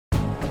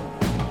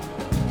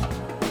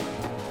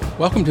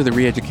Welcome to the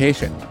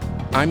Reeducation.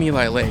 I'm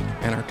Eli Lake,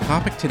 and our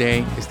topic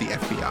today is the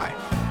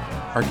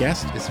FBI. Our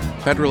guest is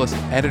Federalist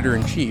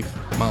Editor-in-Chief,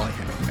 Mollie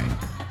Hemingway.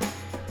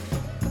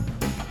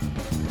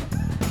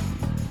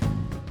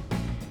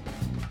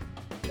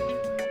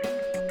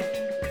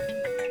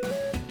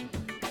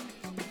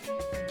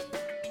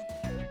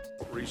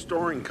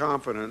 Restoring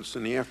confidence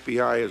in the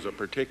FBI is a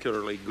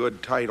particularly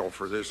good title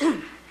for this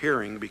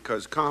hearing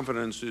because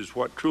confidence is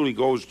what truly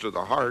goes to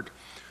the heart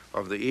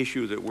of the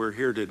issue that we're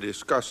here to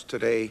discuss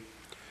today.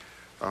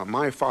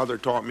 My father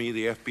taught me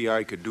the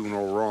FBI could do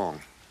no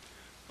wrong,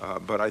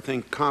 but I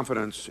think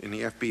confidence in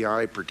the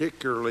FBI,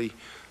 particularly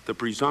the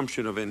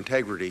presumption of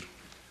integrity,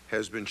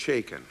 has been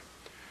shaken.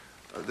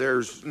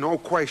 There's no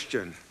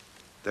question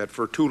that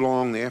for too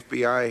long the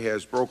FBI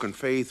has broken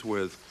faith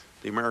with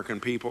the American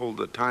people.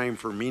 The time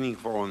for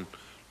meaningful and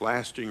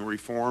lasting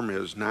reform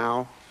is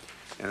now,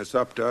 and it's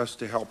up to us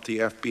to help the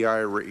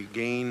FBI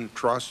regain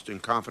trust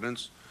and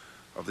confidence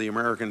of the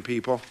American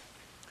people.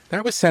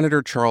 That was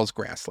Senator Charles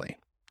Grassley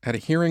at a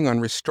hearing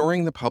on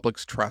restoring the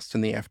public's trust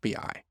in the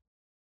FBI.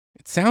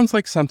 It sounds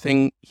like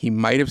something he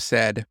might have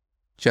said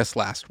just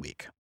last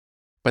week.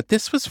 But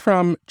this was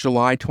from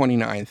July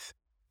 29th,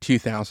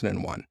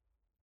 2001.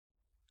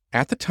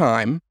 At the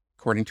time,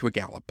 according to a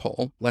Gallup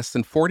poll, less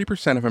than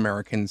 40% of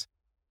Americans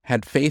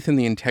had faith in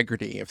the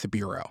integrity of the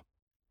Bureau.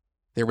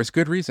 There was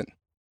good reason.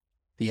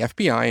 The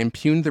FBI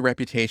impugned the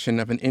reputation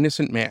of an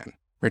innocent man,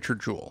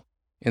 Richard Jewell,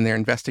 in their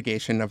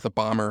investigation of the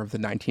bomber of the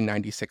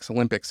 1996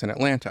 Olympics in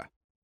Atlanta.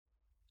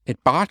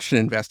 It botched an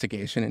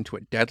investigation into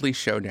a deadly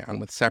showdown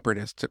with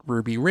separatists at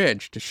Ruby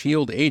Ridge to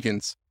shield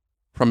agents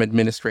from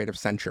administrative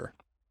censure.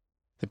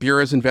 The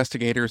Bureau's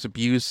investigators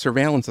abused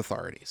surveillance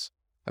authorities,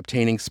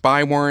 obtaining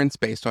spy warrants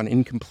based on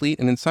incomplete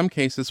and in some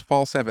cases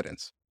false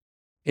evidence.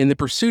 In the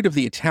pursuit of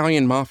the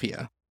Italian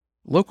mafia,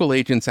 local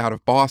agents out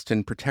of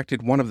Boston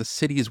protected one of the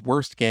city's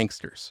worst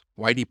gangsters,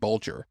 Whitey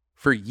Bulger,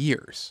 for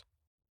years.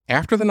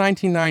 After the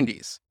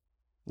 1990s,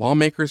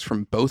 lawmakers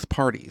from both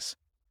parties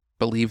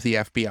believed the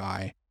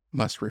FBI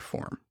must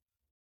reform.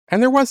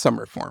 And there was some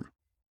reform.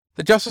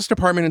 The Justice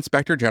Department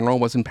Inspector General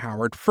was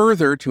empowered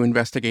further to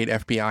investigate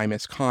FBI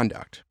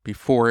misconduct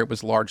before it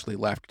was largely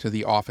left to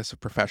the Office of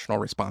Professional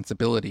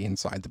Responsibility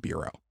inside the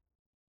Bureau.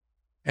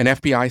 An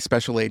FBI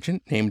special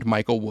agent named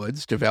Michael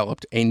Woods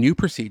developed a new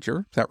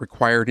procedure that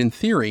required, in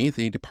theory,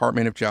 the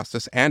Department of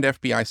Justice and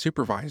FBI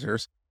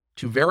supervisors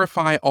to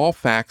verify all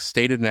facts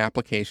stated in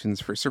applications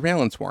for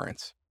surveillance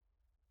warrants.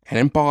 And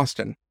in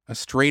Boston, a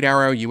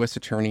straight-arrow U.S.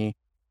 attorney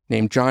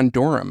named John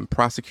Durham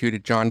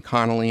prosecuted John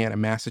Connolly and a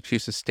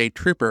Massachusetts state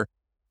trooper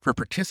for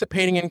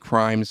participating in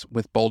crimes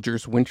with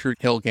Bulger's Winter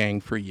Hill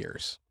Gang for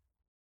years.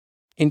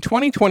 In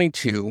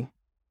 2022,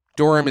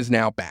 Durham is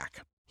now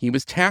back. He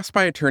was tasked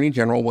by Attorney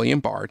General William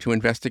Barr to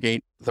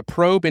investigate the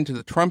probe into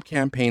the Trump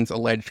campaign's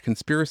alleged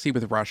conspiracy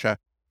with Russia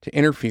to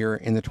interfere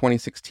in the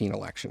 2016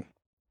 election.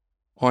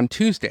 On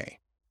Tuesday,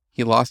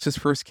 he lost his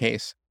first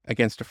case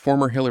against a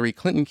former Hillary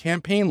Clinton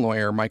campaign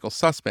lawyer, Michael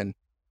Sussman,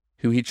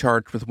 who he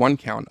charged with one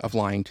count of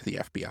lying to the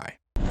FBI.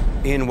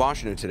 In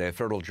Washington today, a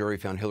federal jury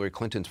found Hillary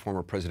Clinton's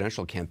former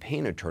presidential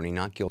campaign attorney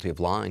not guilty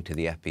of lying to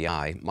the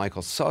FBI.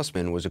 Michael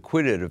Sussman was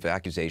acquitted of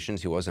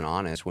accusations he wasn't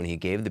honest when he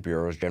gave the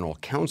Bureau's general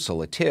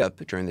counsel a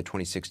tip during the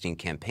 2016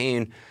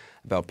 campaign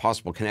about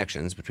possible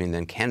connections between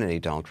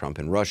then-candidate Donald Trump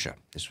and Russia.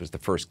 This was the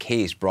first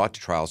case brought to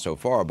trial so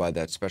far by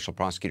that special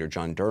prosecutor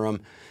John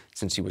Durham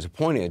since he was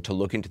appointed to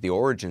look into the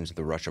origins of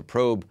the Russia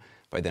probe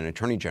by then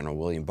Attorney General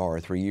William Barr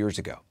 3 years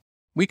ago.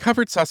 We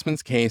covered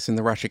Sussman's case in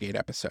the Russiagate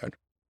episode.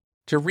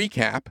 To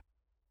recap,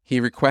 he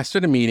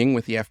requested a meeting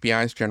with the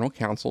FBI's general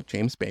counsel,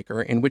 James Baker,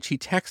 in which he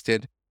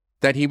texted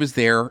that he was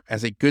there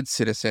as a good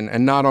citizen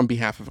and not on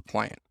behalf of a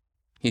client.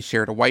 He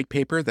shared a white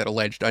paper that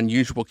alleged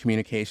unusual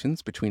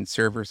communications between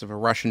servers of a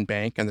Russian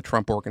bank and the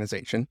Trump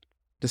Organization.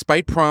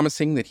 Despite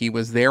promising that he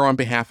was there on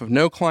behalf of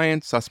no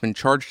client, Sussman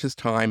charged his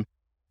time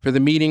for the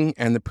meeting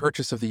and the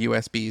purchase of the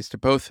USBs to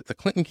both the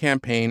Clinton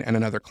campaign and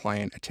another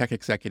client, a tech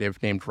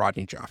executive named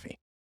Rodney Jaffe.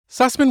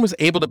 Sussman was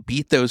able to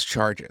beat those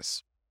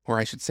charges, or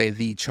I should say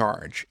the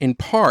charge, in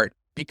part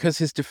because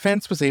his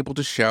defense was able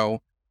to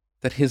show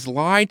that his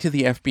lie to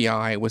the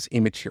FBI was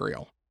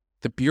immaterial.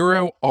 The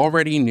Bureau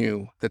already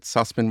knew that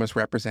Sussman was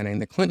representing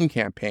the Clinton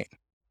campaign.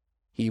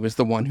 He was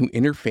the one who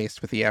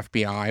interfaced with the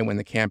FBI when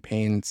the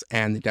campaign's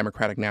and the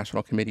Democratic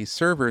National Committee's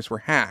servers were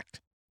hacked.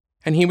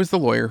 And he was the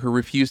lawyer who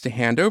refused to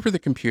hand over the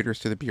computers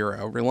to the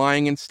Bureau,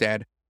 relying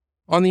instead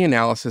on the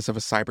analysis of a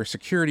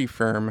cybersecurity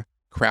firm,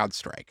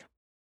 CrowdStrike.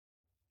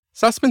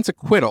 Sussman's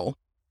acquittal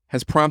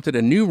has prompted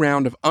a new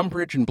round of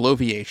umbrage and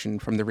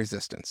bloviation from the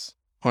resistance.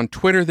 On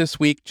Twitter this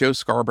week, Joe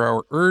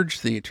Scarborough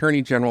urged the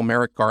Attorney General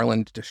Merrick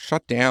Garland to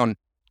shut down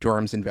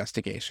Durham's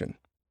investigation.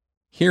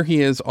 Here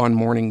he is on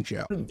Morning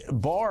Joe.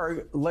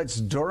 Barr lets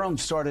Durham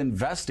start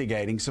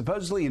investigating,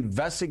 supposedly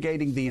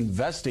investigating the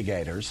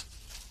investigators,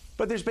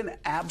 but there's been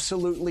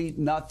absolutely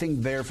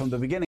nothing there from the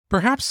beginning.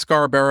 Perhaps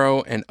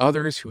Scarborough and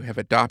others who have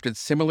adopted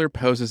similar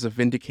poses of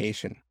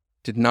vindication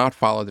did not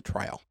follow the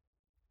trial.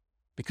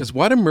 Because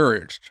what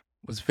emerged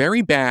was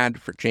very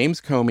bad for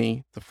James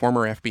Comey, the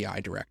former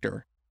FBI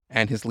director,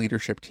 and his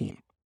leadership team.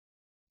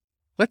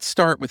 Let's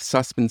start with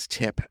Sussman's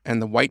tip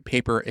and the white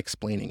paper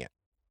explaining it.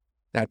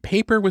 That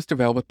paper was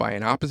developed by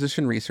an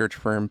opposition research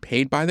firm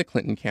paid by the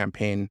Clinton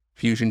campaign,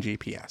 Fusion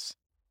GPS.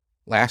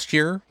 Last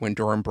year, when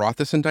Durham brought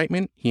this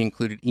indictment, he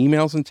included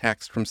emails and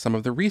texts from some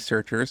of the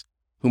researchers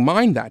who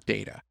mined that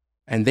data,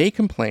 and they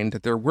complained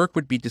that their work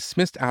would be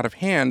dismissed out of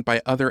hand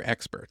by other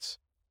experts.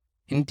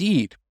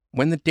 Indeed,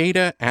 when the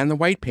data and the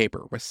white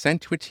paper was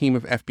sent to a team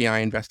of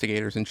FBI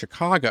investigators in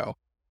Chicago,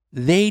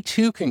 they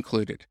too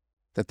concluded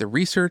that the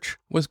research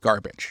was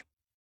garbage.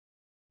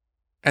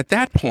 At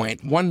that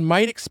point, one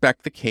might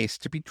expect the case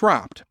to be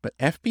dropped, but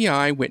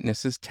FBI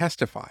witnesses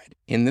testified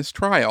in this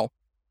trial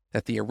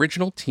that the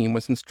original team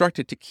was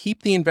instructed to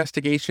keep the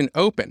investigation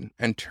open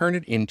and turn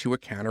it into a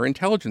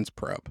counterintelligence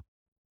probe.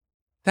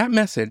 That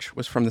message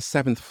was from the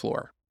 7th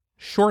floor,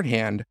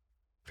 shorthand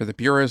for the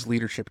Bureau's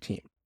leadership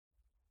team.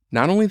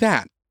 Not only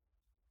that,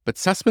 but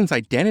Sussman's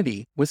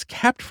identity was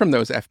kept from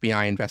those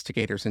FBI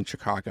investigators in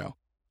Chicago,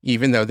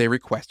 even though they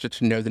requested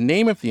to know the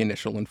name of the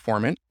initial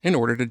informant in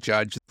order to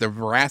judge the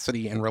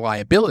veracity and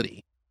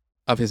reliability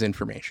of his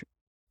information.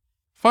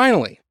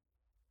 Finally,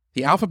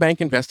 the Alpha Bank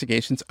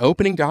investigation's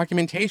opening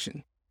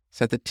documentation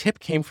said the tip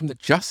came from the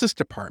Justice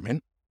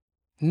Department,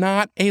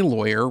 not a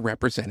lawyer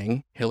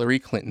representing Hillary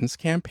Clinton's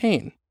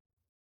campaign.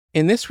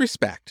 In this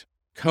respect,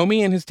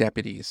 Comey and his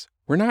deputies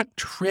were not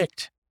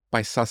tricked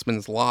by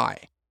Sussman's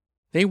lie.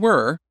 They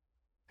were,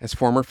 as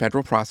former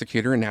federal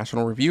prosecutor and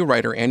National Review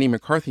writer Andy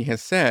McCarthy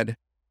has said,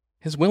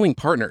 his willing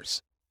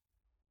partners.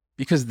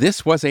 Because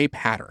this was a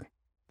pattern.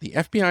 The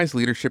FBI's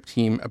leadership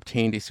team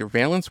obtained a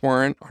surveillance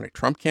warrant on a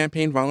Trump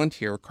campaign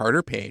volunteer,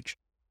 Carter Page,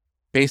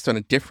 based on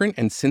a different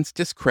and since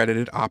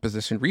discredited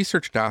opposition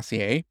research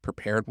dossier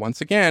prepared once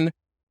again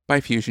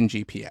by Fusion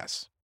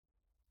GPS.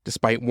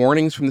 Despite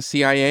warnings from the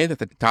CIA that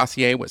the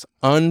dossier was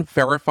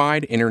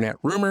unverified internet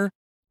rumor,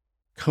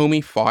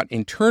 Comey fought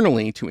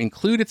internally to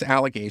include its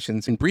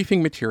allegations in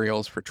briefing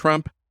materials for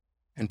Trump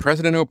and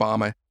President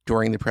Obama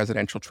during the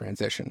presidential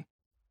transition.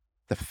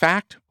 The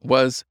fact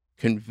was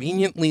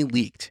conveniently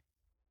leaked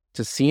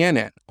to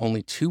CNN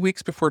only 2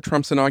 weeks before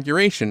Trump's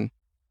inauguration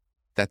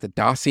that the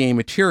dossier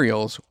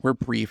materials were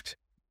briefed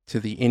to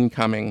the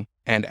incoming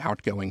and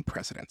outgoing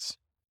presidents.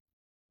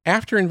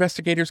 After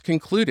investigators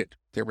concluded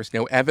there was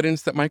no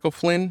evidence that Michael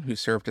Flynn, who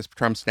served as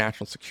Trump's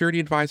national security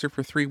advisor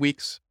for 3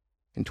 weeks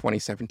in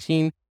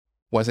 2017,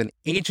 was an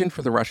agent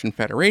for the Russian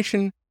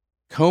Federation,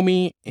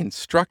 Comey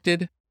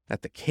instructed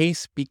that the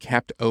case be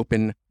kept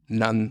open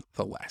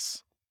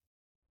nonetheless.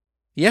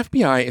 The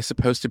FBI is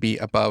supposed to be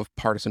above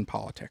partisan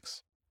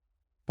politics.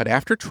 But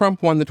after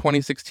Trump won the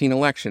 2016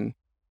 election,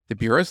 the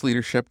Bureau's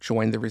leadership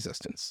joined the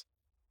resistance.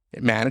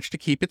 It managed to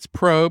keep its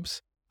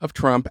probes of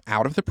Trump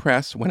out of the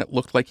press when it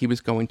looked like he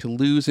was going to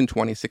lose in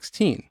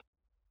 2016.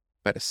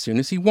 But as soon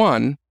as he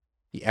won,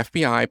 the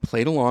FBI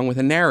played along with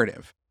a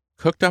narrative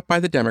cooked up by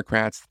the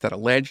Democrats that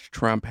alleged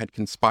Trump had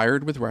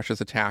conspired with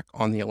Russia's attack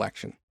on the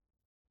election.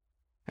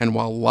 And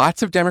while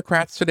lots of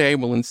Democrats today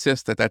will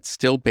insist that that's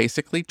still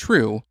basically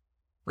true,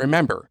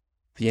 remember,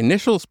 the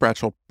initial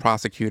special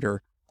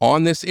prosecutor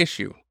on this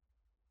issue,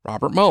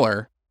 Robert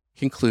Mueller,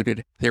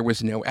 concluded there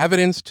was no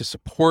evidence to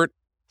support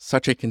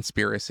such a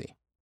conspiracy.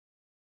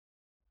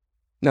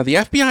 Now, the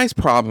FBI's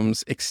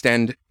problems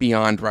extend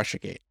beyond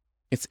Russiagate.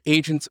 Its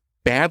agents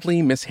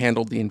badly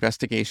mishandled the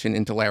investigation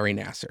into Larry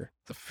Nassar,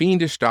 the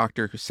fiendish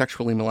doctor who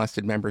sexually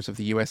molested members of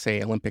the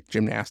USA Olympic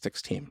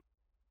gymnastics team.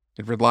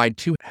 It relied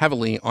too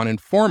heavily on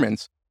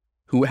informants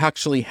who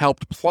actually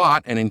helped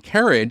plot and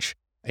encourage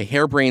a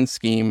harebrained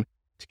scheme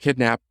to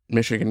kidnap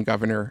Michigan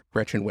Governor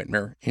Gretchen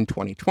Whitmer in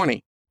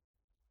 2020.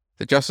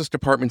 The Justice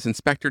Department's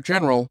Inspector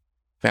General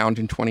found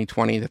in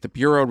 2020 that the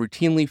Bureau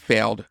routinely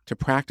failed to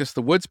practice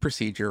the Woods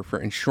procedure for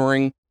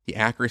ensuring the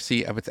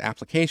accuracy of its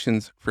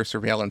applications for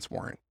surveillance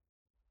warrant.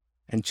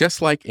 And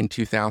just like in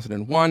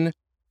 2001,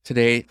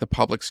 today the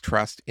public's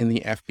trust in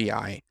the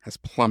FBI has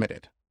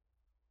plummeted.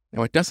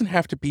 Now, it doesn't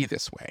have to be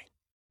this way.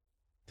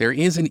 There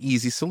is an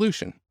easy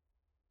solution.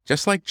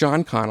 Just like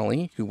John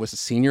Connolly, who was a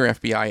senior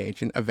FBI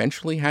agent,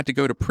 eventually had to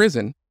go to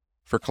prison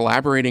for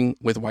collaborating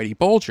with Whitey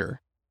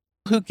Bulger,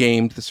 who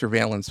gamed the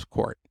surveillance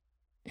court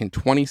in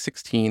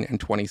 2016 and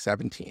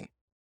 2017,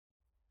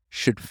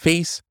 should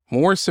face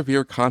more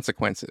severe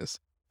consequences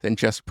than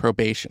just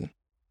probation.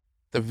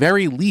 The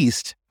very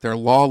least, their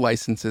law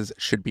licenses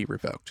should be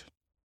revoked.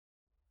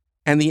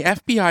 And the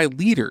FBI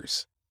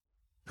leaders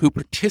who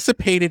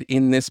participated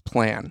in this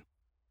plan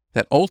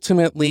that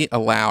ultimately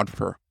allowed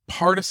for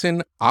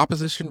partisan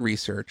opposition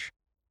research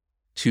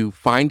to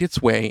find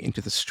its way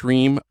into the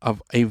stream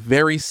of a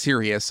very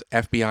serious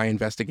FBI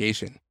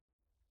investigation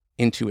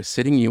into a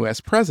sitting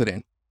U.S.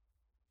 president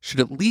should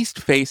at least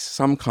face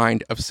some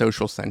kind of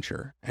social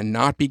censure and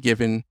not be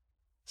given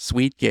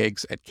sweet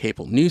gigs at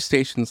cable news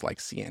stations like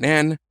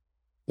CNN,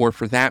 or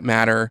for that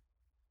matter,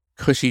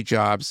 cushy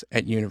jobs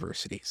at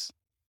universities.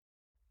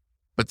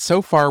 But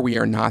so far, we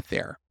are not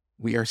there.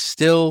 We are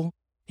still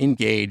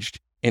engaged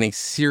in a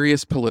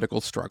serious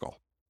political struggle.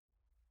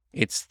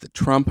 It's the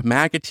Trump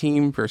MAGA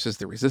team versus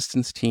the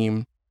resistance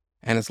team.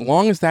 And as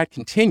long as that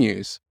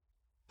continues,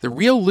 the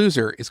real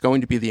loser is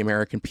going to be the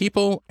American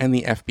people and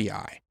the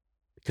FBI,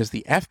 because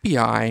the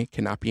FBI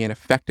cannot be an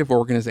effective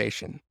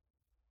organization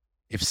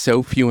if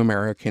so few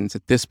Americans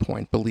at this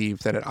point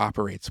believe that it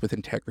operates with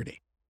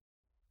integrity.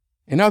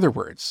 In other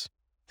words,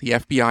 the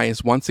FBI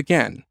is once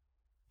again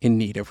in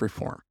need of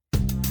reform.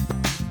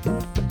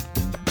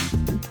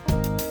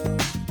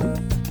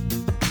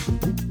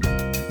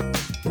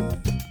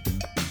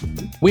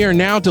 We are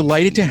now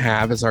delighted to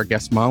have as our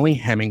guest Mollie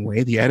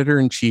Hemingway, the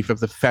editor-in-chief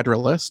of The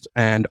Federalist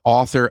and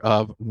author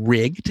of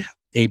Rigged,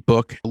 a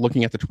book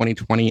looking at the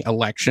 2020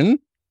 election.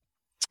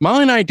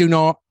 Mollie and I do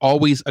not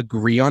always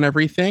agree on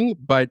everything,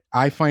 but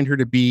I find her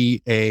to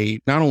be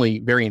not only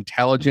very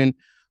intelligent,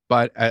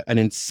 but an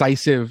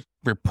incisive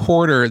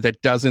reporter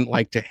that doesn't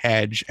like to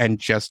hedge and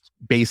just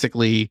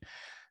basically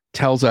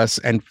tells us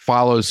and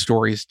follows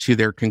stories to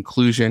their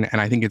conclusion.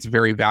 And I think it's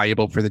very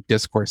valuable for the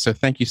discourse. So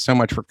thank you so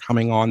much for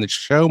coming on the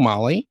show,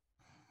 Mollie.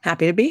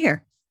 Happy to be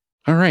here.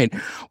 All right.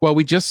 Well,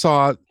 we just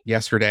saw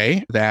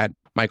yesterday that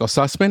Michael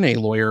Sussman,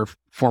 a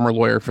former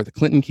lawyer for the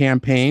Clinton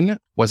campaign,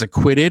 was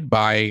acquitted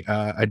by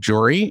a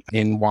jury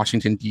in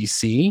Washington,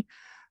 D.C.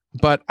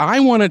 But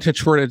I wanted to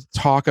try to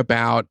talk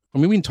about,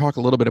 we can talk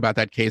a little bit about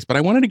that case, but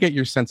I wanted to get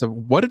your sense of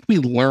what did we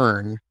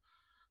learn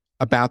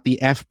about the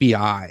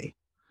FBI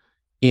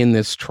in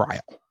this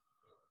trial?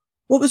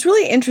 Well, it was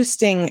really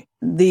interesting,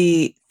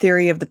 the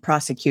theory of the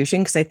prosecution,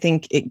 because I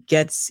think it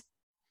gets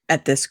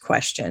at this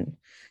question.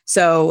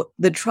 So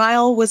the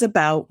trial was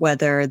about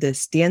whether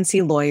this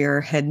DNC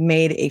lawyer had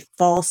made a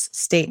false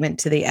statement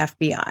to the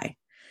FBI.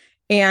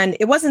 And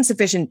it wasn't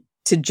sufficient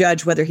to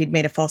judge whether he'd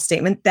made a false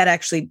statement. That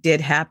actually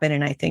did happen.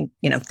 And I think,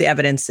 the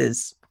evidence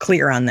is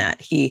clear on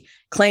that. He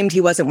claimed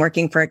he wasn't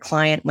working for a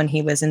client when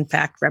he was in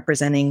fact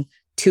representing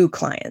two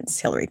clients,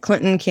 Hillary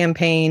Clinton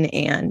campaign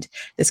and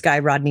this guy,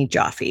 Rodney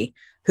Joffe,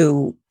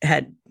 who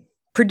had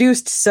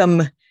produced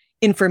some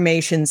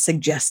information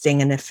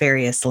suggesting a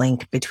nefarious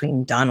link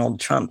between Donald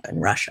Trump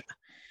and Russia.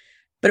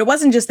 But it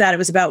wasn't just that. It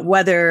was about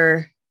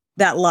whether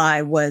that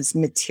lie was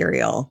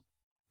material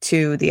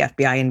to the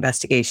FBI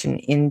investigation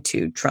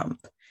into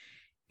Trump.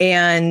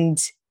 And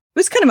it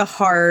was kind of a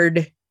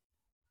hard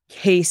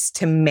case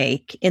to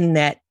make in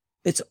that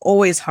it's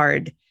always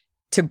hard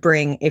to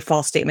bring a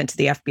false statement to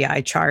the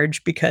FBI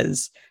charge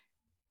because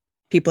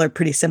people are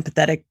pretty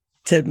sympathetic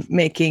to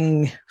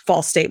making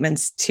false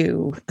statements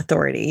to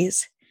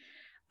authorities.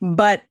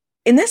 But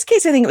in this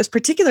case, I think it was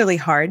particularly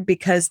hard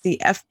because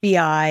the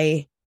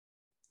FBI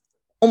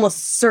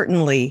almost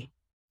certainly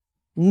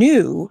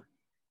knew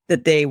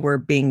that they were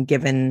being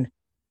given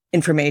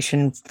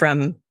information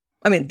from,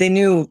 they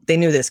knew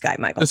this guy,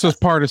 Michael. This was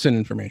partisan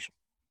information.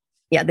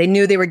 Yeah, they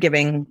knew they were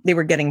getting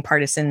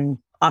partisan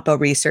Oppo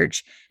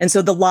research. And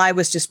so the lie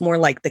was just more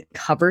like the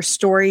cover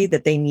story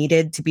that they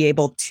needed to be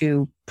able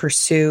to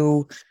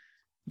pursue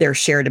their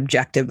shared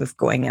objective of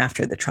going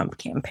after the Trump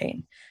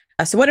campaign.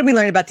 So what did we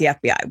learn about the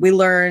FBI? We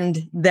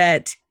learned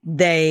that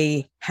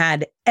they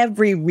had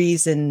every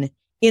reason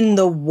in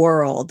the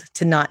world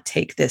to not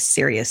take this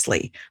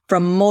seriously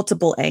from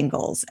multiple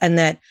angles, and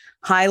that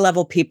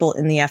high-level people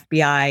in the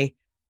FBI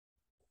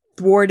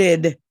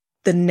thwarted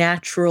the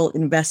natural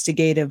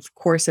investigative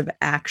course of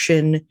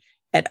action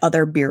at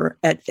other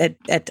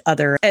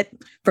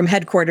from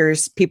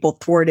headquarters. People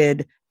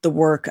thwarted the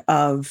work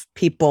of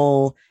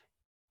people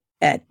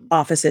at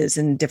offices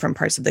in different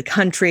parts of the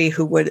country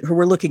who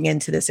were looking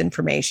into this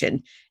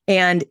information.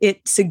 And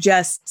it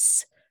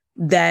suggests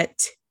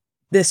that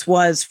this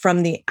was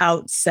from the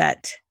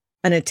outset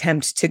an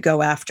attempt to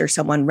go after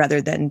someone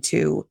rather than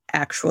to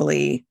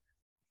actually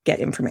get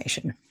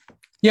information.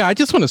 Yeah, I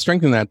just want to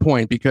strengthen that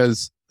point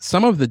because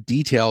some of the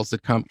details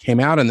that came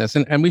out in this,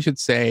 and we should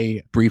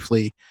say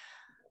briefly,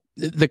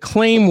 the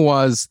claim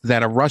was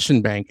that a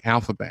Russian bank,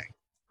 Alpha Bank,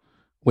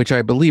 which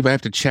I believe, I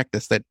have to check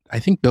this, that I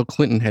think Bill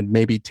Clinton had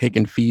maybe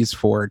taken fees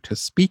for to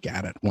speak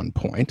at one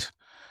point,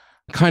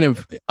 kind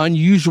of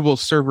unusual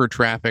server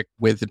traffic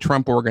with the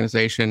Trump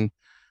organization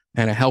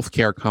and a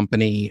healthcare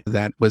company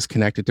that was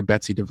connected to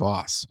Betsy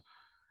DeVos.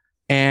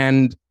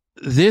 And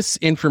this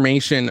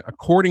information,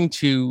 according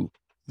to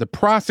the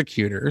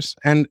prosecutors,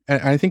 and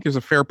I think there's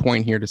a fair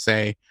point here to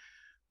say,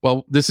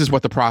 well, this is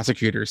what the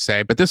prosecutors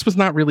say, but this was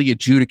not really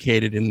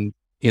adjudicated in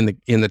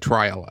the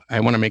trial. I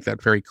want to make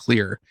that very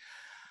clear.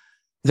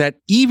 That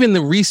even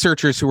the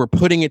researchers who were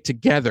putting it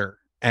together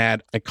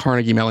at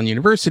Carnegie Mellon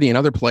University and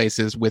other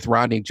places with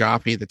Rodney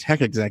Joffe, the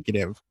tech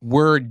executive,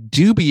 were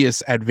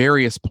dubious at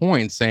various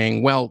points,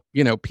 saying, well,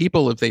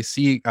 people, if they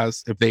see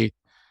us,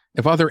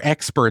 if other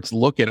experts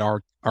look at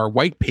our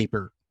white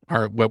paper,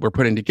 what we're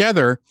putting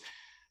together,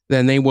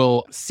 then they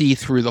will see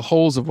through the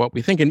holes of what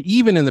we think. And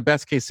even in the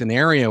best case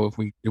scenario,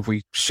 if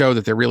we show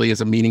that there really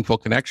is a meaningful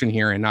connection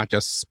here and not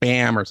just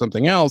spam or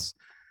something else,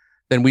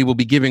 then we will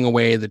be giving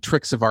away the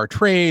tricks of our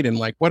trade. And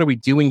what are we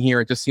doing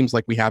here? It just seems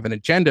like we have an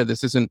agenda.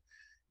 This isn't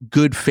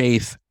good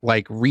faith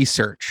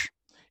research.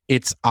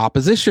 It's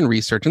opposition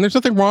research. And there's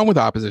nothing wrong with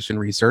opposition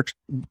research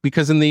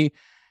because in the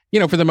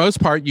for the most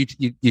part, you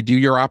do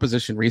your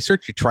opposition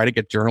research. You try to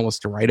get journalists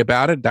to write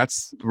about it.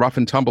 That's rough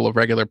and tumble of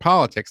regular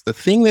politics. The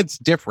thing that's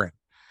different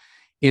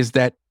is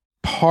that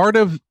part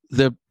of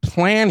the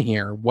plan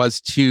here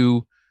was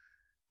to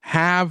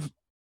have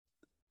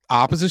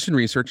opposition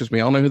researchers,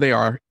 we all know who they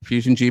are,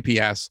 Fusion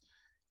GPS,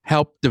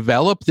 help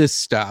develop this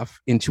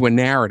stuff into a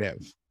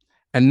narrative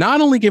and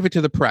not only give it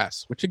to the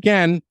press, which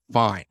again,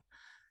 fine,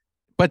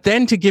 but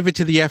then to give it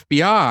to the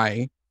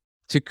FBI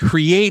to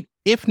create,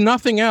 if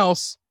nothing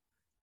else,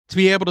 to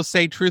be able to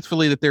say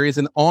truthfully that there is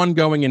an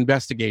ongoing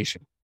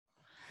investigation.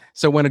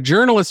 So when a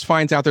journalist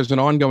finds out there's an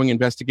ongoing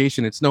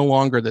investigation, it's no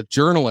longer the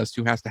journalist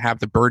who has to have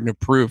the burden of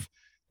proof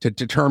to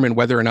determine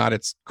whether or not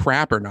it's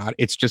crap or not.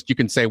 It's just, you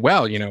can say,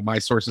 well, my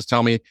sources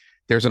tell me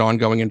there's an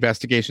ongoing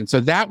investigation. So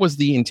that was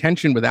the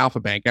intention with Alpha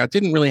Bank. Now, it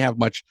didn't really have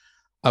much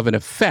of an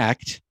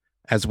effect,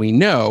 as we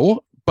know,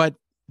 but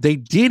they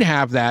did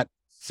have that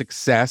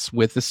success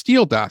with the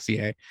Steele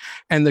dossier.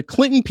 And the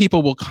Clinton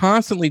people will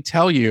constantly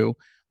tell you,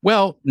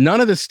 well,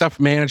 none of this stuff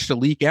managed to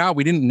leak out.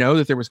 We didn't know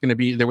that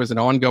there was an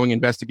ongoing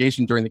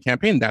investigation during the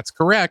campaign. That's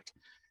correct.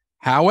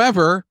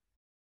 However,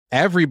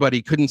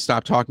 everybody couldn't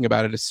stop talking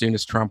about it as soon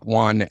as Trump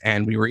won.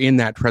 And we were in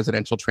that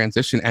presidential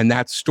transition. And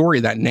that story,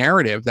 that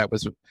narrative that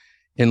was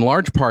in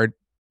large part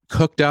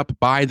cooked up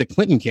by the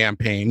Clinton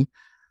campaign.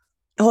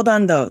 Hold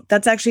on, though.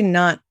 That's actually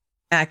not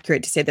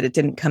accurate to say that it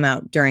didn't come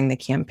out during the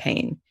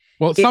campaign.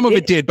 Well, some of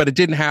it did, but it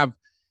didn't have.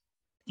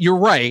 You're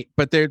right,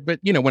 but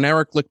when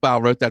Eric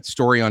Lichtblau wrote that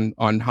story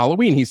on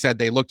Halloween, he said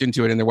they looked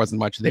into it and there wasn't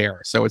much there,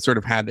 so it sort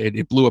of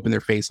it blew up in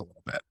their face a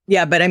little bit.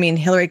 Yeah, but I mean,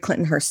 Hillary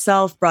Clinton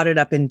herself brought it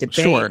up in debate.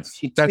 Sure,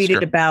 she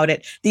tweeted about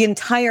it. The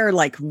entire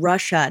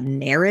Russia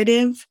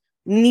narrative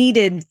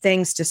needed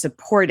things to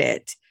support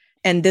it,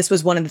 and this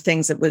was one of the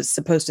things that was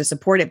supposed to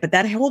support it. But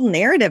that whole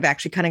narrative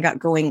actually kind of got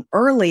going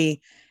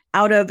early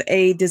out of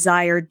a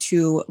desire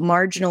to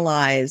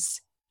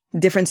marginalize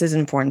differences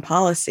in foreign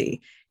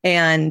policy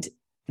and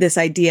this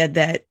idea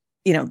that,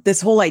 this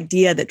whole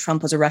idea that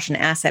Trump was a Russian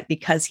asset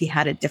because he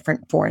had a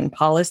different foreign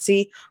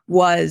policy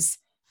was,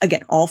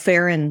 again, all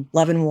fair in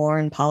love and war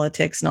and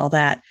politics and all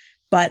that.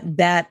 But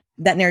that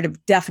narrative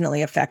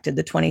definitely affected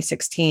the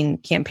 2016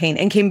 campaign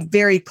and came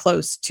very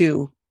close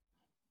to,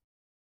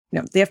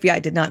 the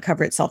FBI did not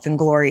cover itself in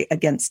glory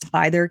against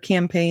either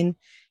campaign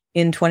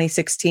in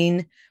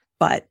 2016,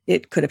 but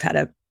it could have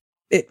had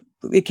it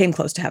came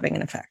close to having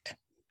an effect.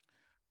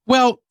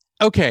 Well,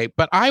 okay,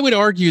 but I would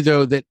argue,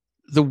 though, that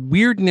the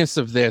weirdness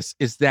of this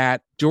is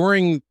that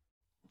during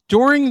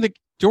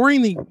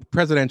the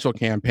presidential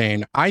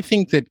campaign, I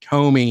think that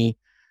Comey,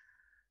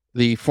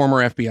 the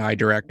former FBI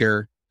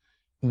director,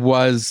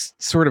 was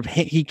sort of,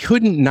 he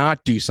couldn't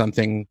not do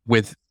something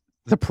with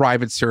the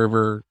private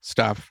server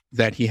stuff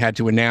that he had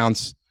to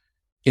announce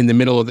in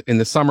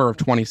the summer of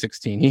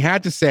 2016. He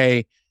had to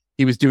say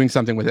he was doing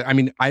something with it. I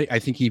mean, I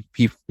think he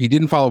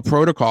didn't follow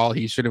protocol.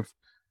 He should have,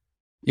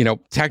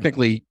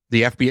 technically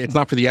the FBI, it's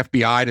not for the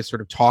FBI to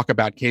sort of talk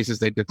about cases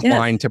they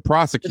declined to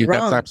prosecute.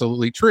 That's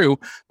absolutely true.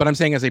 But I'm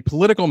saying as a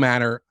political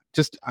matter,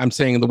 I'm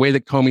saying the way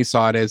that Comey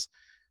saw it is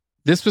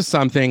this was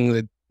something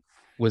that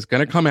was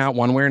going to come out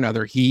one way or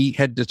another. He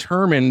had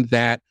determined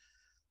that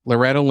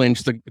Loretta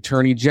Lynch, the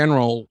Attorney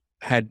General,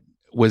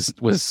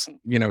 was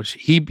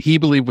he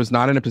believed was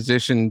not in a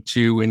position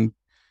to,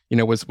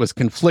 was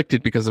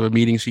conflicted because of a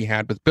meeting she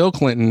had with Bill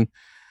Clinton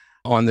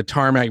on the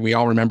tarmac. We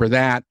all remember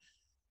that.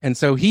 And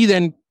so he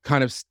then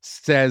kind of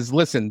says,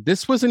 listen,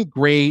 this wasn't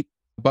great,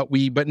 but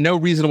no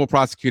reasonable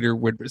prosecutor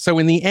would. So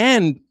in the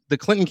end, the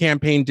Clinton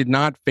campaign did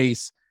not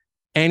face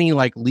any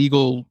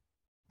legal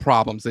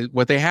problems.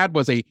 What they had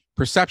was a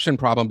perception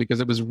problem because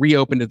it was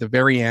reopened at the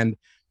very end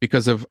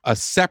because of a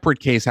separate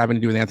case having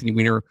to do with Anthony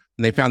Weiner,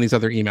 and they found these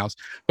other emails.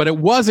 But it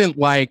wasn't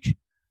Clinton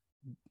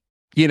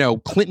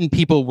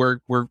people were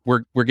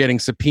getting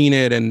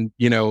subpoenaed and,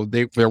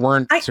 there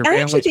weren't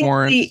surveillance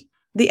warrants.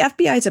 The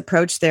FBI's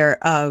approach there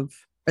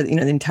the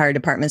entire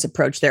department's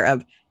approach there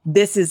of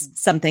this is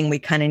something we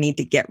kind of need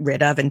to get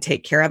rid of and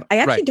take care of. I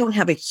actually don't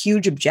have a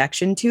huge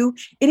objection to.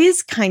 It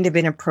is kind of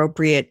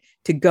inappropriate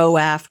to go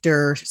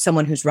after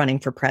someone who's running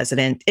for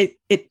president.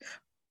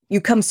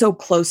 You come so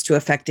close to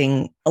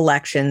affecting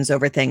elections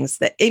over things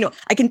that,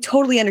 I can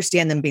totally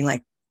understand them being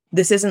like,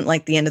 this isn't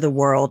the end of the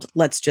world.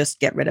 Let's just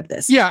get rid of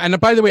this. Yeah. And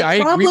by the way, I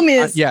agree. The problem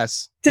is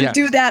yes,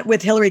 do that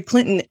with Hillary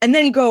Clinton and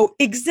then go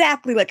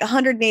exactly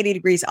 180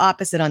 degrees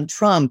opposite on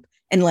Trump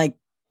and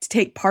to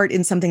take part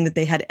in something that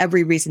they had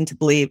every reason to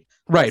believe.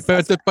 Right.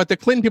 But the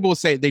Clinton people will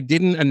say they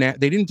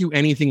didn't do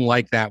anything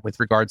like that with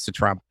regards to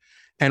Trump.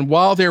 And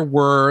while there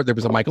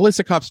was a Michael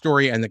Isikoff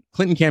story and the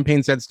Clinton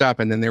campaign said stuff,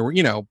 and then there were,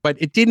 but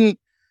it didn't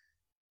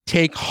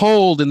take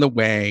hold in the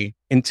way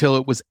until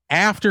it was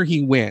after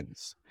he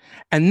wins.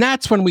 And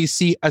that's when we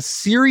see a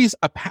series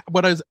of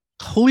what is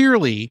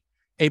clearly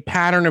a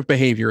pattern of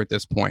behavior at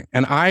this point.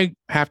 And I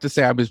have to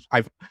say,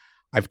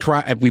 I've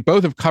tried, we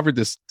both have covered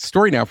this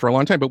story now for a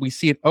long time, but we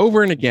see it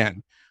over and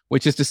again,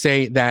 which is to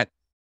say that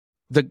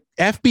the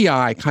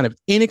FBI kind of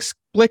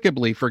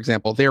inexplicably, for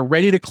example, they're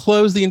ready to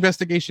close the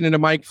investigation into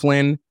Mike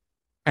Flynn.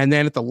 And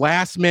then at the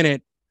last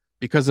minute,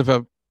 because of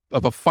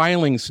a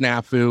filing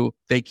snafu,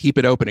 they keep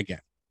it open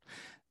again.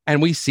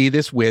 And we see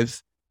this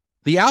with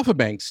the Alpha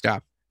Bank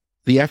stuff.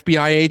 The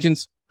FBI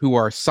agents who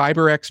are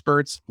cyber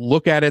experts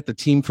look at it, the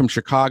team from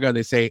Chicago,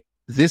 they say,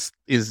 this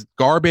is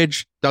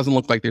garbage, doesn't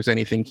look like there's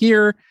anything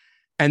here.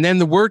 And then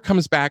the word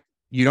comes back,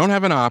 you don't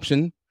have an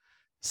option.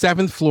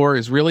 Seventh Floor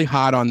is really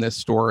hot on this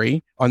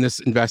story, on this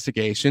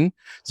investigation.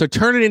 So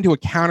turn it into a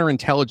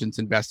counterintelligence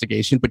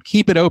investigation, but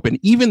keep it open,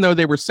 even though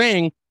they were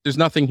saying there's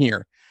nothing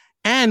here.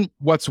 And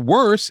what's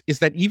worse is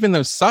that even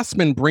though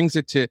Sussman brings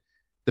it to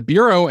the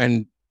Bureau,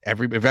 and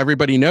if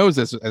everybody knows,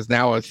 as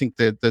now I think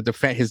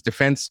his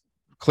defense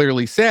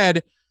clearly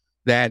said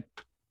that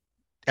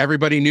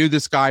everybody knew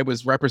this guy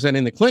was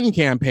representing the Clinton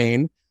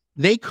campaign,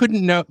 they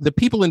couldn't know, the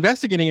people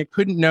investigating it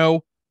couldn't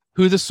know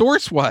who the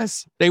source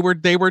was. It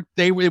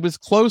was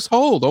close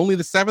hold. Only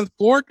the Seventh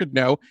Floor could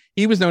know.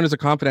 He was known as a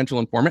confidential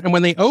informant. And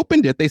when they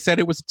opened it, they said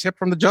it was a tip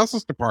from the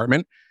Justice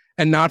Department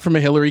and not from a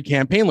Hillary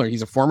campaign lawyer.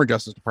 He's a former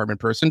Justice Department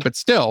person, but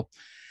still.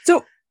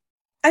 So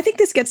I think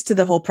this gets to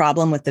the whole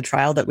problem with the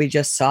trial that we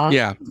just saw.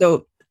 Yeah.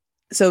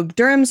 So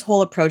Durham's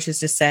whole approach is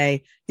to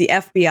say the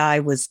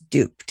FBI was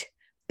duped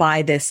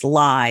by this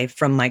lie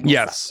from Michael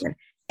Sussman.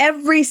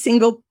 Every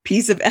single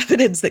piece of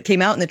evidence that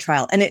came out in the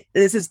trial, and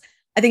this is,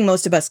 I think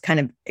most of us kind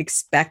of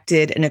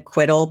expected an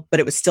acquittal, but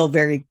it was still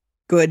very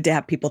good to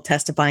have people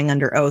testifying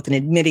under oath and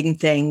admitting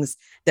things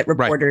that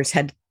reporters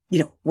had,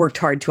 worked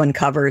hard to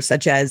uncover,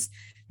 such as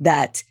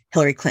that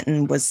Hillary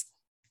Clinton was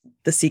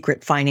the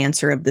secret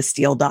financer of the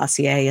Steele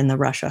dossier and the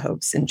Russia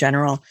hoax in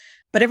general.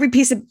 But every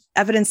piece of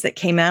evidence that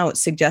came out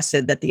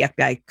suggested that the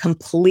FBI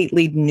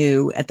completely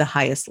knew at the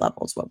highest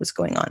levels what was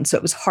going on. So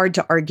it was hard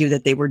to argue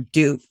that they were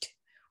duped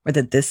or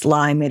that this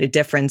lie made a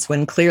difference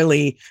when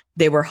clearly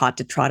they were hot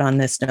to trot on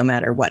this no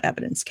matter what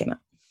evidence came out.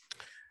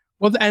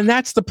 Well, and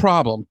that's the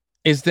problem,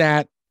 is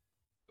that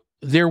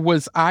there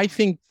was, I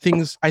think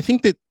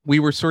that we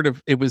were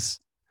it was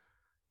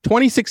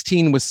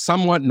 2016 was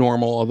somewhat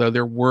normal, although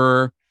there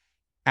were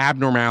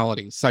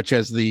abnormalities, such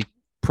as the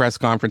press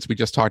conference we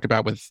just talked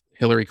about with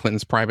Hillary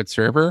Clinton's private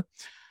server.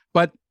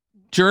 But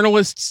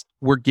journalists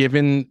were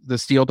given the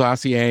Steele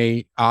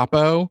dossier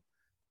oppo,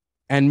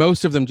 and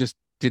most of them just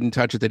didn't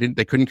touch it.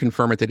 They couldn't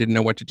confirm it. They didn't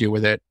know what to do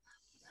with it.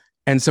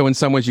 And so in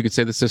some ways you could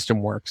say the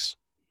system works.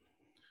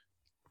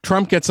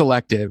 Trump gets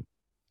elected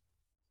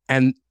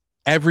and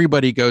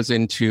everybody goes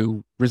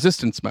into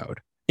resistance mode,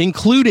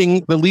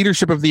 including the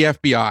leadership of the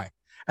FBI.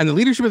 And the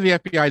leadership of the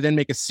FBI then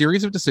make a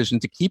series of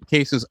decisions to keep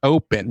cases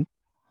open.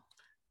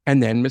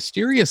 And then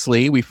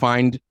mysteriously, we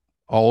find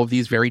all of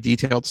these very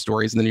detailed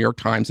stories in the New York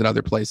Times and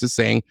other places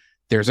saying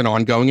there's an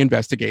ongoing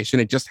investigation.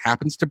 It just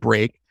happens to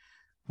break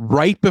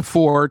right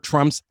before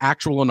Trump's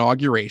actual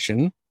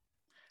inauguration.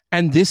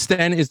 And this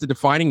then is the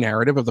defining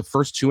narrative of the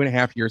first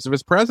 2.5 years of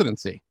his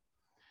presidency.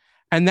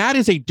 And that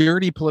is a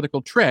dirty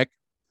political trick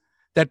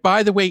that,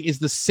 by the way, is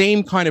the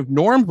same kind of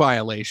norm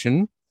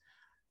violation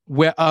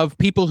of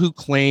people who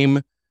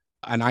claim,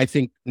 and I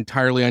think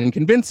entirely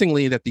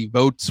unconvincingly, that the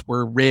votes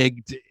were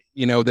rigged,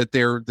 that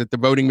the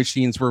voting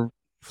machines were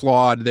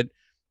flawed, that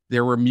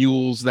there were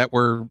mules that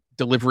were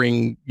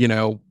delivering,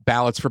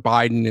 ballots for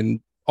Biden,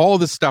 and all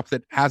of this stuff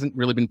that hasn't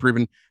really been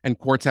proven and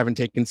courts haven't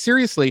taken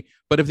seriously.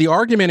 But if the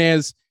argument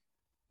is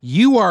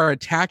you are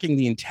attacking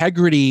the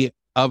integrity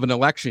of an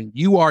election,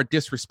 you are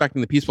disrespecting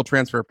the peaceful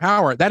transfer of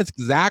power, that is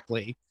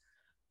exactly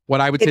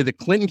what I would say the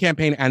Clinton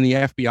campaign and the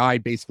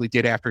FBI basically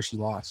did after she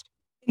lost.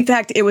 In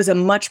fact, it was a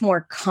much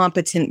more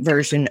competent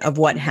version of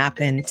what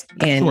happened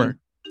in... Sure.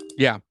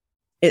 Yeah.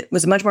 It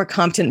was a much more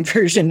competent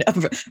version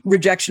of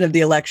rejection of the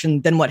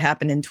election than what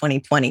happened in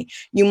 2020.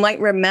 You might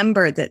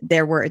remember that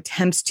there were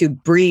attempts to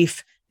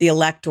brief the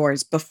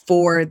electors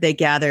before they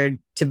gathered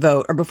to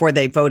vote or before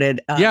they voted.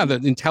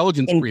 The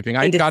intelligence briefing.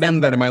 I got into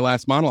that in my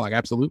last monologue.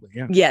 Absolutely.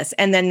 Yeah. Yes.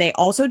 And then they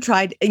also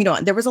tried,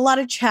 there was a lot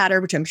of chatter,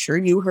 which I'm sure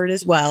you heard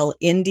as well,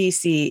 in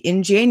DC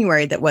in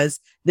January that was,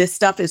 this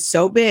stuff is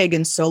so big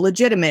and so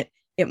legitimate,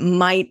 it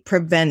might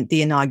prevent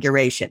the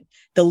inauguration.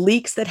 The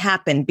leaks that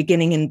happened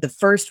beginning in the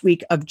first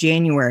week of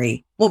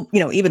January, well,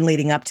 even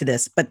leading up to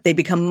this, but they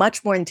become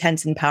much more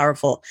intense and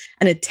powerful,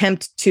 an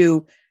attempt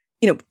to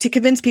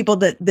convince people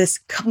that this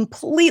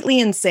completely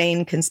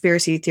insane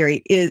conspiracy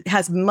theory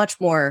has much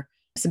more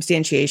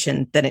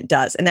substantiation than it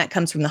does. And that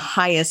comes from the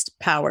highest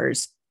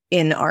powers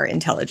in our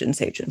intelligence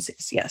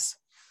agencies. Yes.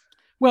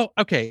 Well,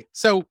 okay.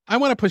 So I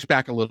want to push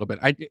back a little bit.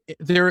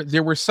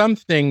 There were some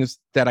things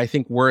that I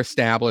think were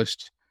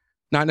established,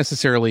 not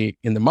necessarily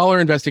in the Mueller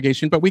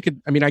investigation, but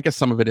I guess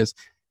some of it is,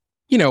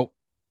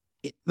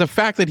 the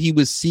fact that he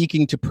was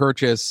seeking to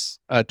purchase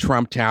a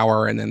Trump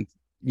Tower and then,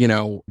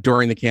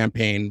 during the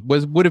campaign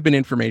would have been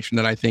information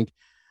that I think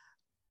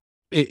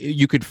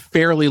you could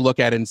fairly look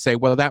at and say,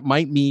 well, that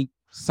might mean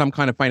some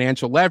kind of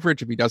financial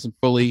leverage if he doesn't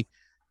fully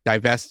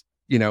divest,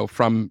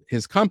 from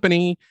his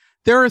company.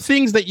 There are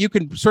things that you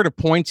can sort of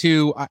point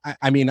to.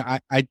 I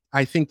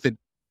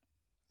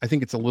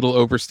think it's a little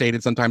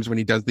overstated sometimes when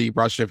he does the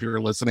Russia, if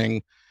you're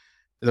listening,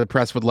 the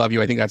press would love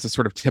you. I think that's a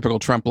sort of typical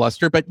Trump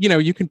bluster, but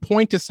you can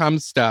point to some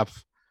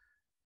stuff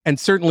And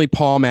certainly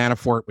Paul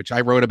Manafort, which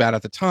I wrote about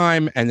at the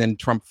time, and then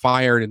Trump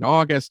fired in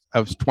August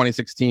of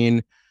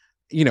 2016,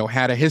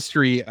 had a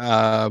history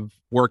of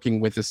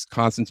working with this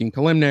Konstantin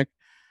Kilimnik.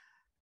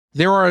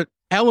 There are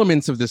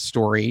elements of this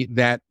story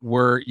that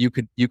were, you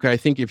could, I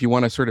think, if you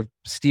want to sort of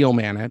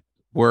steelman it,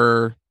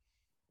 were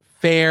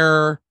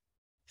fair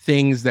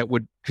things that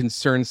would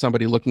concern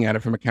somebody looking at it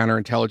from a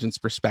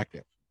counterintelligence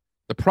perspective.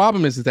 The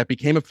problem is that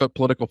became a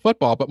political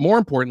football, but more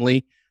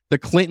importantly, the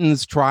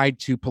Clintons tried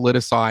to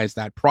politicize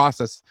that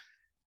process,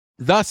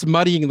 thus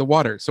muddying the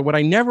water. So what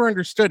I never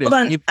understood is...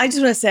 Hold on, I just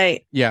want to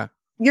say... Yeah.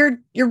 You're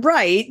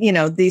right.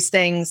 These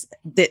things,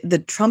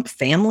 the Trump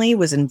family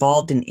was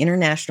involved in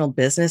international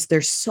business.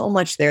 There's so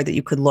much there that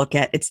you could look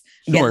at. It's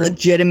again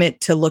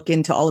legitimate to look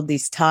into all of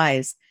these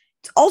ties.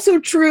 It's also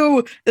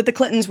true that the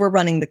Clintons were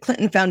running the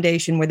Clinton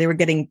Foundation, where they were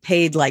getting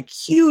paid like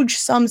huge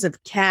sums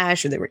of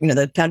cash, or they were,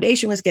 the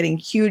foundation was getting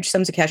huge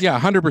sums of cash. Yeah,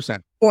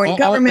 100%. Foreign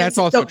governments. That's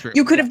also true.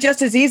 You could have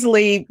just as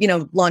easily,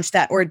 launched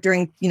that, or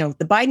during, the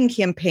Biden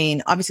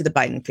campaign. Obviously, the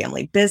Biden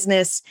family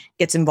business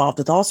gets involved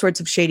with all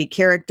sorts of shady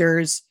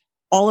characters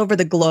all over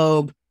the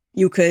globe.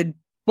 You could.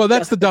 Well,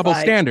 that's the double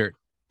standard.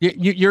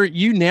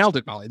 You nailed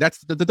it, Molly. That's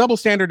the double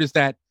standard is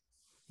that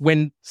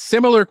when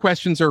similar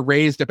questions are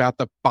raised about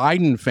the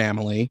Biden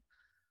family,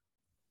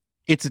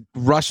 it's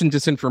Russian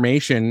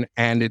disinformation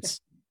and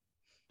it's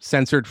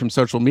censored from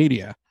social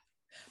media.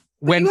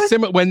 When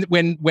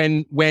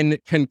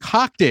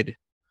concocted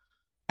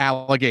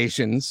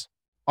allegations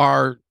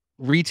are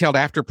retailed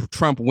after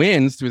Trump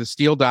wins through the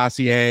Steele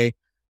dossier,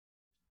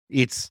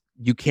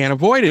 you can't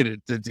avoid it.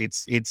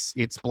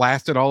 It's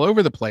blasted all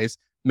over the place.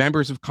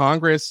 Members of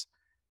Congress,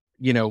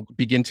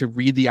 begin to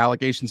read the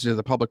allegations into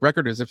the public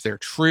record as if they're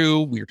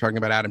true. We were talking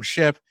about Adam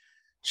Schiff.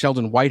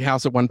 Sheldon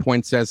Whitehouse at one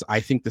point says, I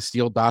think the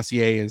Steele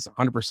dossier is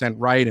 100%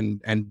 right,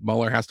 and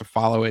Mueller has to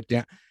follow it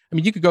down. I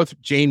mean, you could go through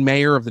Jane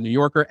Mayer of the New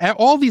Yorker,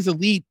 all these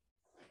elite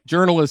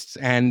journalists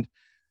and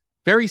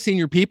very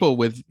senior people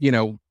with,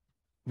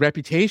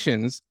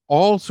 reputations,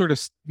 all sort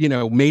of,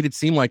 made it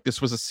seem like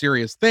this was a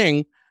serious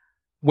thing,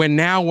 when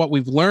now what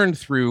we've learned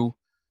through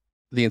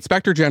the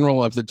Inspector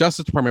General of the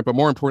Justice Department, but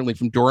more importantly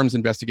from Durham's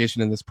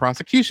investigation in this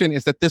prosecution,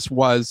 is that this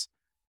was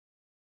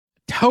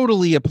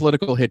totally a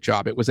political hit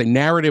job. It was a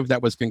narrative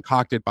that was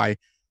concocted by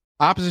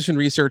opposition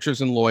researchers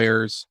and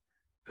lawyers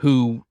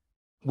who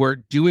were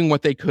doing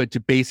what they could to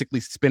basically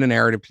spin a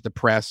narrative to the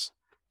press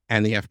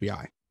and the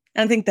FBI.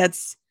 I think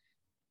that's...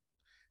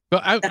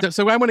 But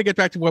so I want to get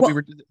back to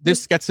what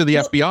this gets to the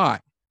FBI.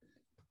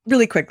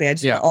 Really quickly, I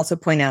just want to also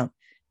point out,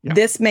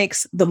 this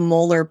makes the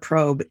Mueller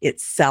probe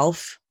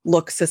itself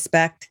look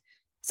suspect.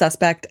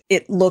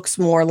 It looks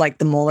more like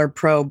the Mueller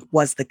probe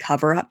was the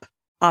cover-up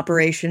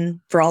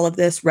operation for all of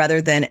this, rather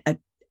than an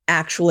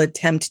actual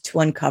attempt to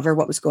uncover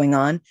what was going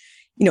on.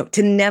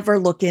 To never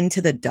look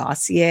into the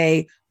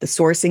dossier, the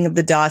sourcing of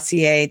the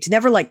dossier, to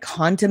never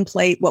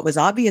contemplate what was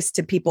obvious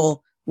to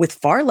people with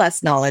far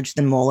less knowledge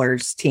than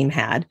Mueller's team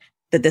had,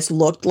 that this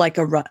looked like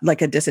a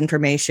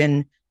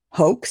disinformation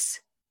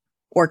hoax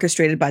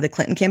orchestrated by the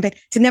Clinton campaign,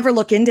 to never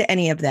look into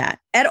any of that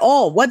at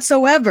all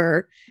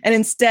whatsoever, and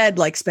instead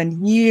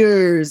spend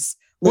years.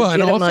 Well,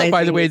 and also,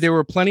 by the way, there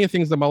were plenty of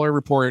things the Mueller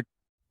report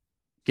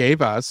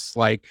gave us,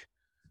 like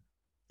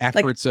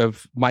efforts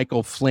of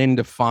Michael Flynn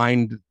to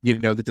find, the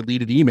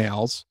deleted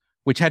emails,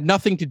 which had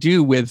nothing to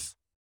do with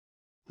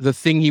the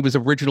thing he was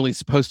originally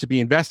supposed to be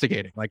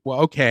investigating.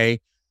 Okay,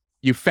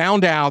 you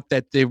found out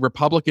that the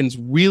Republicans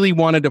really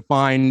wanted to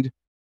find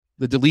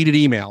the deleted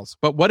emails,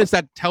 but what does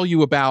that tell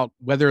you about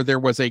whether there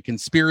was a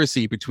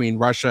conspiracy between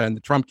Russia and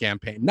the Trump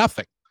campaign?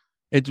 Nothing.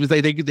 It was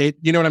they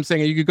you know what I'm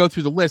saying? You could go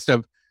through the list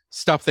of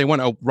stuff they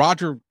want. Oh,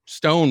 Roger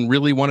Stone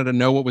really wanted to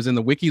know what was in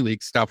the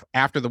WikiLeaks stuff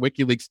after the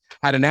WikiLeaks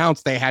had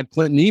announced they had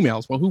Clinton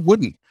emails. Well, who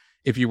wouldn't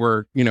if you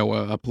were,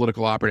 a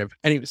political operative?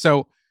 Anyway,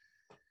 so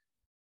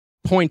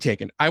point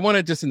taken. I want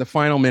to just, in the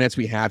final minutes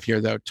we have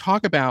here, though,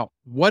 talk about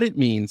what it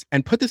means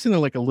and put this into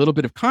a little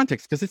bit of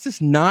context, because this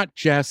is not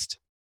just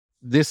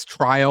this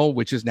trial,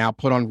 which is now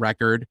put on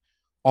record,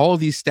 all of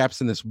these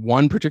steps in this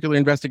one particular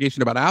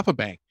investigation about Alpha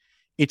Bank.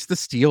 It's the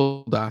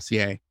Steele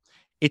dossier.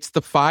 It's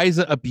the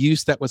FISA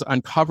abuse that was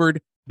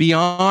uncovered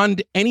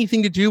beyond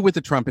anything to do with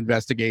the Trump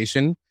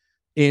investigation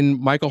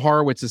in Michael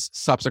Horowitz's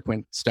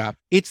subsequent stuff.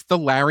 It's the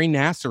Larry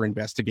Nassar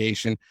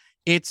investigation.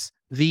 It's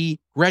the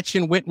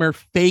Gretchen Whitmer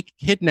fake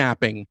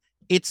kidnapping.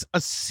 It's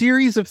a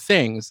series of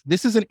things.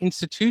 This is an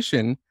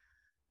institution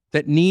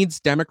that needs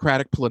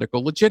democratic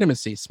political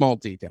legitimacy, small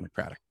d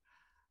democratic.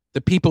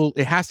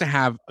 It has to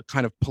have a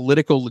kind of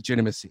political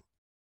legitimacy.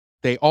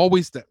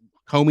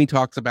 Comey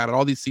talks about it,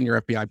 all these senior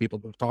FBI people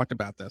have talked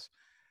about this,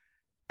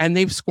 and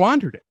they've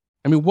squandered it.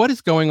 I mean, what is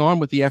going on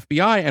with the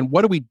FBI, and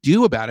what do we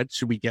do about it?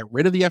 Should we get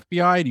rid of the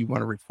FBI? Do you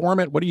want to reform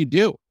it? What do you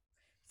do?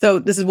 So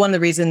this is one of the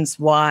reasons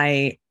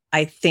why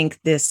I think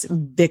this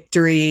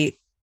victory,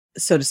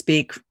 so to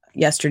speak,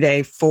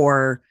 yesterday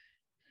for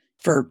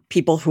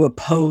people who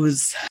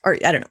oppose, or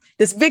I don't know,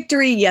 this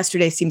victory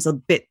yesterday seems a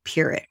bit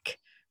Pyrrhic.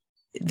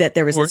 That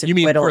there was this you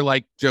mean acquittal.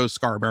 for Joe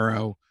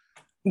Scarborough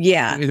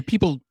Yeah. The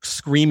people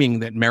screaming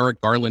that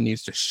Merrick Garland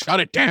needs to shut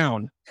it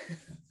down.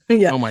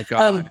 Yeah. Oh my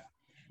God.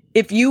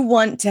 If you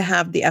want to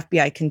have the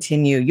FBI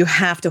continue, you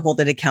have to hold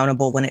it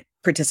accountable when it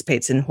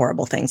participates in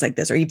horrible things like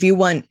this. Or if you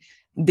want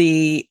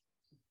the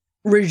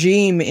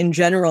regime in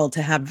general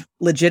to have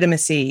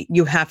legitimacy,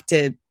 you have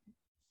to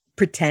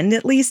pretend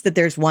at least that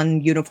there's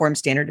one uniform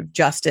standard of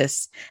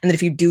justice, and that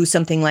if you do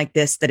something like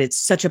this, that it's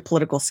such a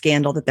political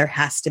scandal that there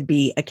has to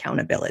be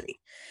accountability.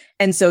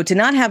 And so to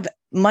not have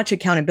much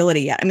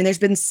accountability yet, I mean, there's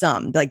been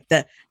some, like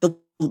the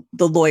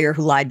lawyer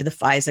who lied to the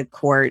FISA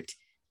court.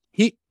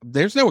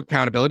 There's no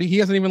accountability. He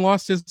hasn't even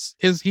lost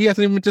he hasn't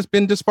even just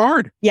been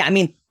disbarred. Yeah, I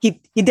mean, he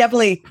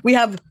definitely, we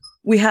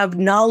have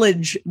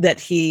knowledge that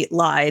he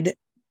lied,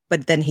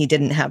 but then he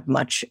didn't have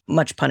much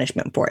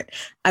punishment for it.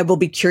 I will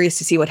be curious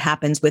to see what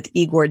happens with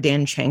Igor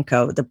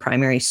Danchenko, the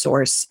primary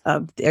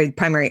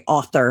primary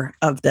author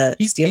of the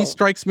Steele. He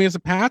strikes me as a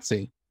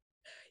patsy.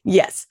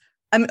 Yes.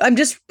 I'm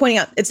just pointing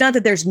out, it's not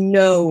that there's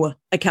no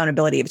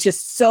accountability. It's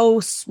just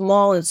so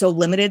small and so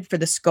limited for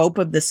the scope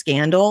of the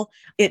scandal.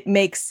 It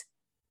makes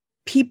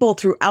people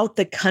throughout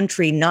the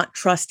country not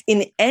trust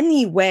in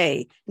any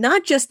way,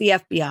 not just the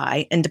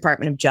FBI and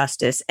Department of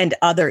Justice and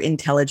other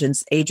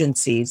intelligence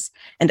agencies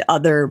and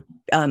other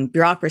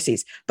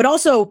bureaucracies, but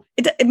also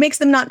it makes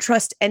them not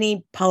trust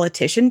any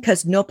politician,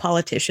 because no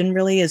politician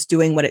really is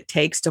doing what it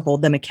takes to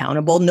hold them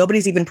accountable.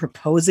 Nobody's even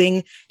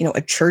proposing,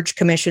 a church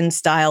commission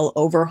style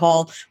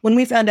overhaul. When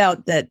we found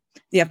out that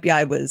the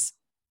FBI was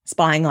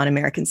spying on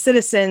American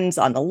citizens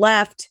on the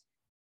left,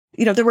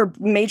 there were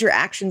major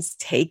actions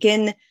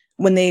taken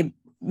when they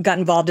got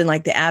involved in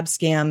like the ab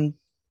scam,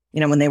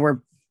 when they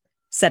were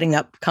setting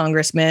up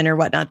congressmen or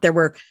whatnot. There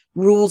were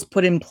rules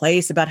put in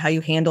place about how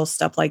you handle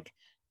stuff like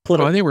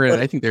political.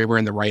 I think they were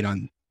in the right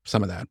on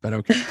some of that, but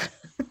okay.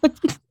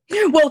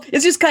 Well,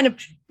 it's just kind of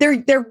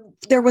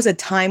there was a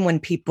time when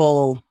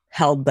people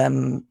held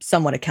them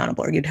somewhat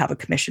accountable, or you'd have a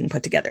commission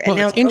put together. Well,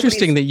 it's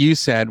interesting that you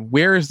said,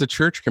 where is the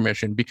church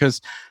commission?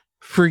 Because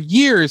for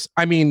years,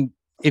 I mean,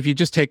 if you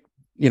just take,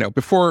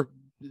 before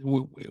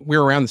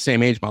we're around the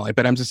same age, Molly,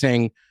 but I'm just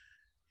saying,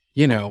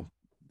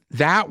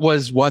 that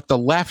was what the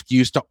left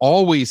used to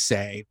always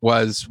say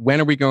was, when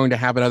are we going to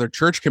have another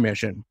church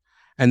commission?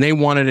 And they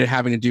wanted it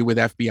having to do with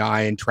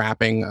FBI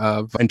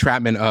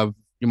entrapment of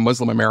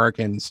Muslim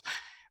Americans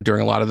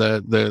during a lot of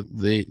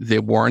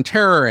the war on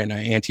terror and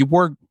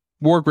anti-war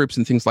groups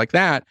and things like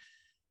that.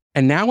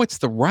 And now it's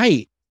the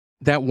right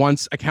that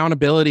wants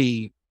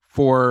accountability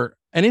for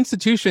an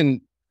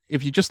institution.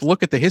 If you just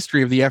look at the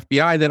history of the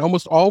FBI, that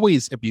almost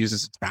always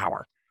abuses its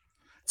power,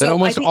 that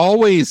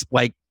always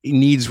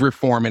needs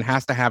reform and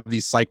has to have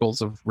these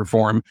cycles of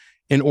reform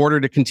in order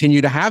to continue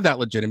to have that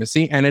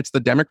legitimacy. And it's the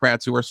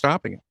Democrats who are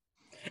stopping it.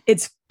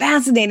 It's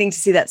fascinating to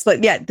see that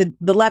split. Yeah,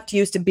 the left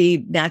used to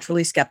be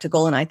naturally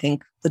skeptical, and I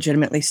think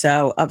legitimately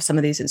so, of some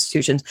of these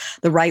institutions.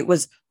 The right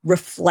was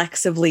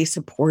reflexively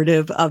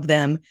supportive of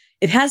them.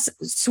 It has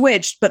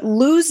switched, but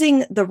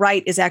losing the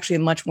right is actually a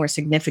much more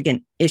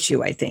significant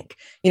issue, I think.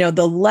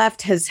 The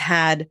left has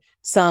had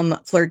some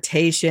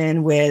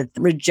flirtation with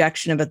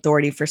rejection of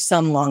authority for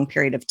some long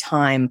period of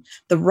time.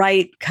 The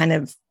right kind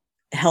of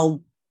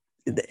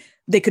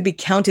they could be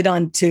counted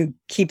on to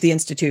keep the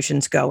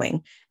institutions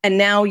going. And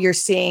now you're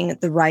seeing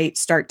the right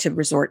start to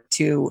resort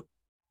to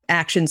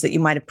actions that you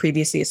might have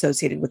previously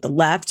associated with the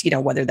left,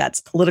 whether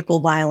that's political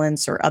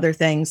violence or other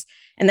things.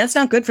 And that's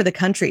not good for the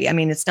country. I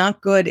mean, it's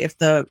not good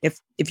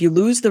if you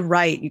lose the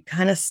right, you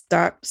kind of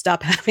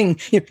stop having,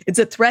 it's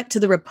a threat to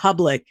the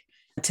republic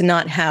to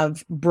not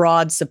have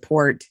broad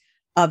support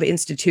of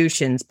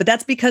institutions. But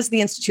that's because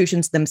the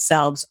institutions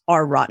themselves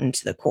are rotten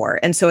to the core.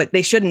 And so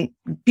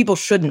people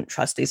shouldn't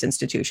trust these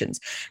institutions.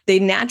 They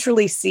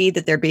naturally see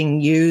that they're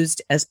being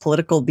used as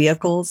political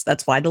vehicles.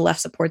 That's why the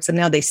left supports them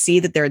now. They see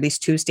that there are these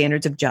two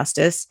standards of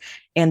justice,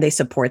 and they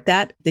support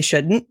that. They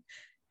shouldn't.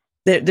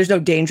 There's no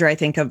danger, I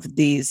think, of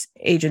these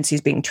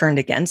agencies being turned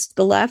against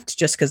the left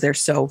just because they're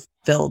so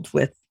filled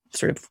with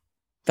sort of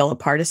fellow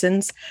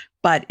partisans,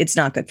 but it's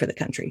not good for the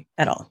country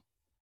at all.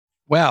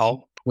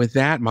 Well, with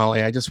that,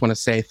 Molly, I just want to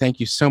say thank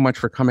you so much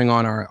for coming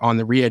on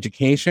the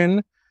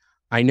Reeducation.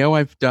 I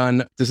know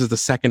this is the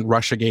second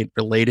Russiagate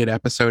related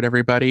episode,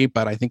 everybody,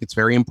 but I think it's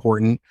very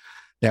important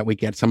that we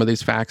get some of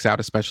these facts out,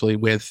 especially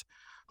with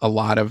a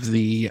lot of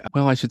the,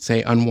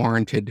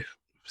 unwarranted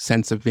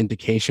sense of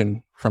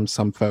vindication from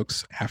some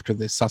folks after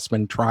the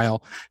Sussman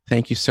trial.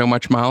 Thank you so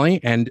much, Molly.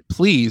 And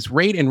please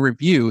rate and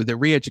review the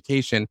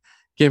Reeducation.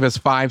 Give us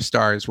 5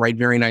 stars, write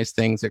very nice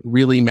things. It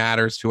really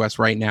matters to us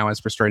right now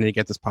as we're starting to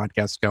get this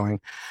podcast going.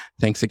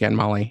 Thanks again,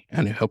 Molly,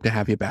 and I hope to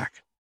have you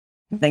back.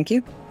 Thank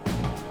you.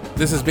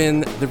 This has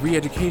been The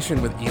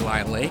Reeducation with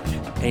Eli Lake,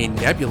 a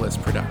Nebulous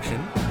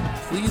production.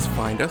 Please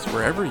find us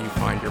wherever you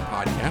find your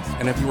podcasts.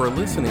 And if you are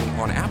listening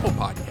on Apple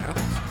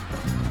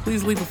Podcasts,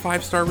 please leave a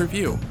 5-star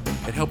review.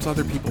 It helps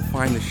other people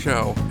find the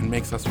show and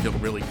makes us feel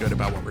really good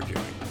about what we're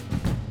doing.